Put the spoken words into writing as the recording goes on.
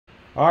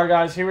All right,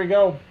 guys, here we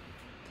go.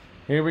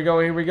 Here we go.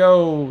 Here we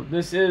go.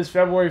 This is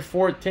February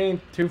 14th,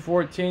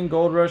 214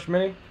 Gold Rush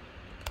Mini.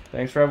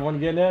 Thanks for everyone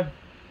getting in.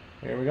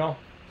 Here we go.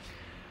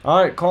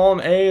 All right, column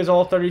A is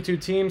all 32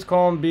 teams.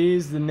 Column B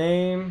is the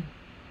name.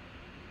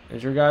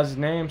 Is your guys'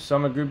 name. So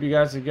I'm going to group you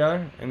guys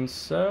together. And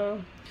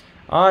so,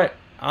 all right,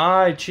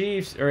 I,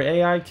 Chiefs, or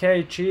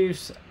AIK,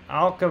 Chiefs,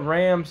 Alka,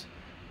 Rams,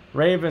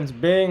 Ravens,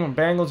 Bing,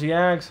 Bengals,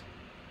 Yags.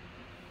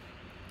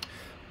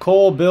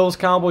 Cole, Bills,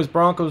 Cowboys,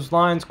 Broncos,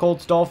 Lions,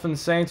 Colts,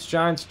 Dolphins, Saints,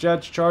 Giants,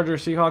 Jets,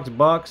 Chargers, Seahawks,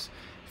 Bucks,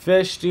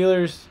 Fish,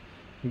 Steelers,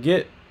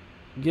 get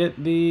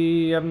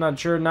the, I'm not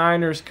sure,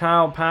 Niners,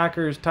 Kyle,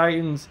 Packers,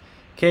 Titans,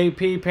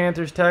 KP,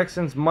 Panthers,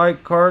 Texans,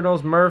 Mike,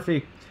 Cardinals,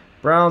 Murphy,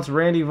 Browns,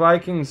 Randy,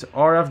 Vikings,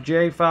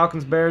 RFJ,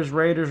 Falcons, Bears,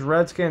 Raiders,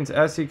 Redskins,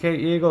 SEK,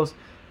 Eagles,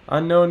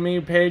 Unknown Me,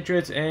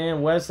 Patriots,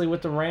 and Wesley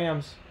with the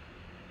Rams.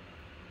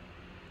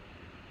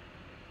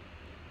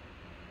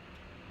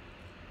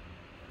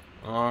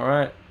 All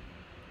right.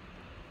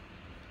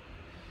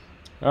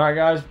 All right,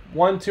 guys.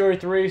 1, 2, or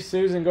 3.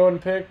 Susan, go ahead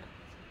and pick.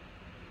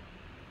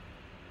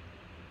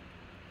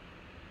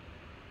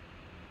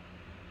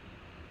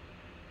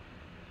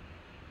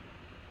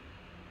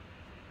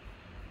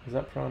 Is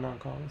that pronoun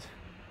calls?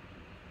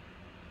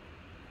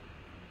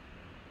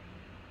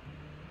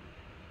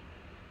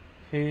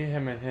 He,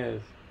 him, and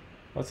his.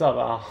 What's up,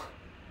 Al?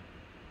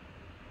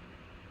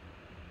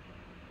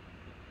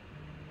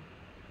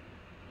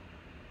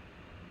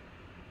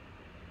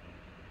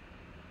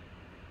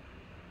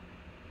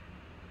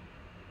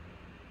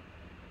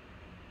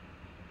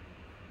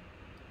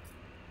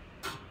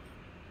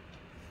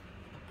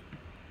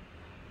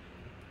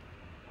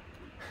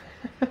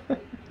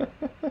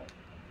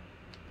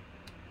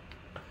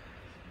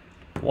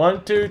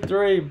 One, two,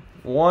 three.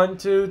 1,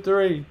 2,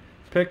 3.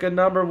 Pick a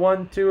number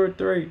 1, 2, or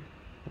 3.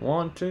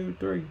 1, 2,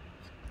 3.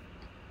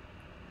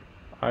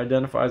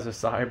 Identifies a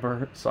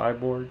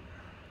cyborg.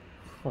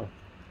 Huh.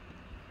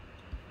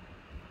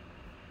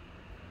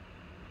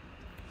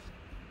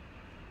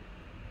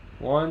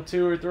 One,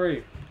 2, or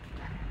 3.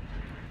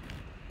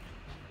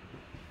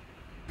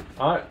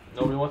 Alright,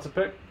 nobody wants to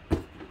pick.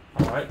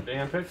 Alright,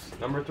 Dan picks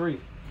number 3.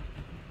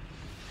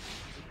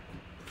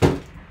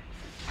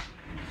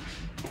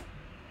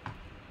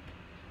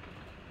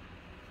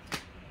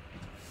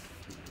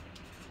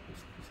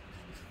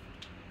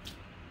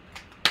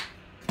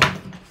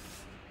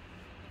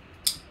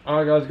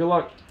 Alright, guys, good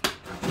luck.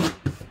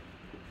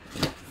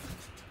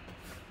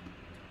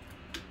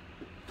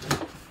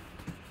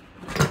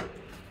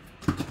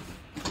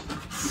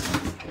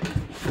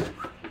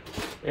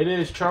 It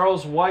is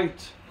Charles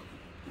White.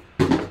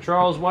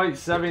 Charles White,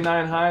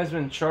 79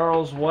 Heisman.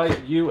 Charles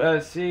White,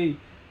 USC,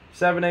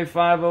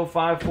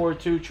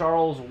 7850542.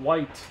 Charles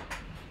White.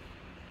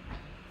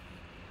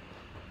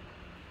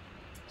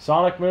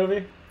 Sonic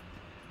movie?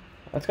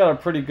 That's got a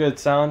pretty good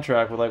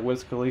soundtrack with like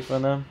Wiz Khalifa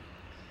in them.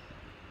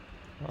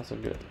 That's a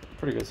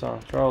pretty good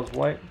song. Charles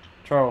White,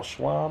 Charles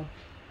Schwab.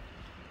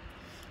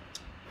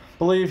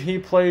 Believe he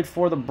played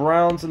for the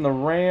Browns and the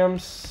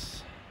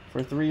Rams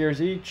for 3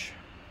 years each.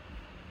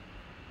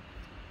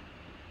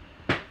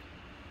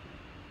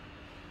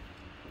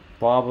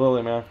 Bob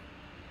Lilly, man.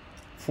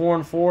 4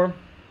 and 4.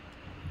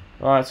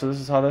 All right, so this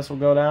is how this will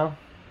go down.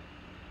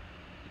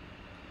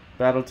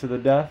 Battle to the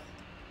death.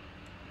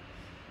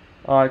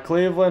 All right,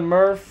 Cleveland,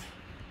 Murph,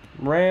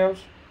 Rams,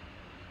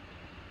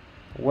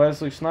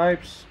 Wesley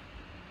Snipes.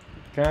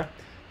 Okay.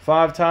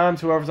 5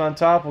 times. Whoever's on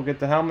top will get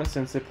the helmet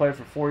since they played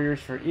for 4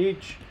 years for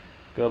each.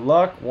 Good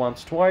luck.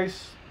 Once,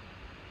 twice.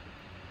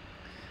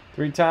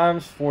 3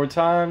 times, 4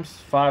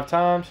 times, 5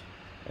 times.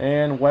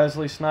 And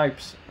Wesley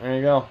Snipes. There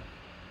you go.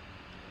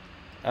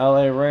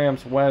 LA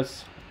Rams,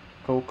 Wes.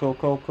 Cool, cool,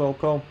 cool, cool,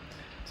 cool.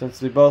 Since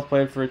they both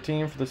played for a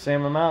team for the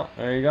same amount.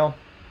 There you go.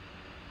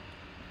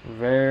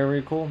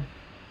 Very cool.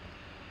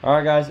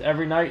 Alright, guys.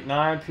 Every night,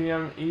 9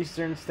 p.m.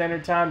 Eastern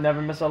Standard Time. Never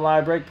miss a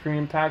live break.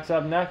 Premium packs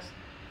up next.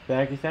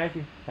 Thank you, thank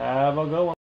you. Have a good one.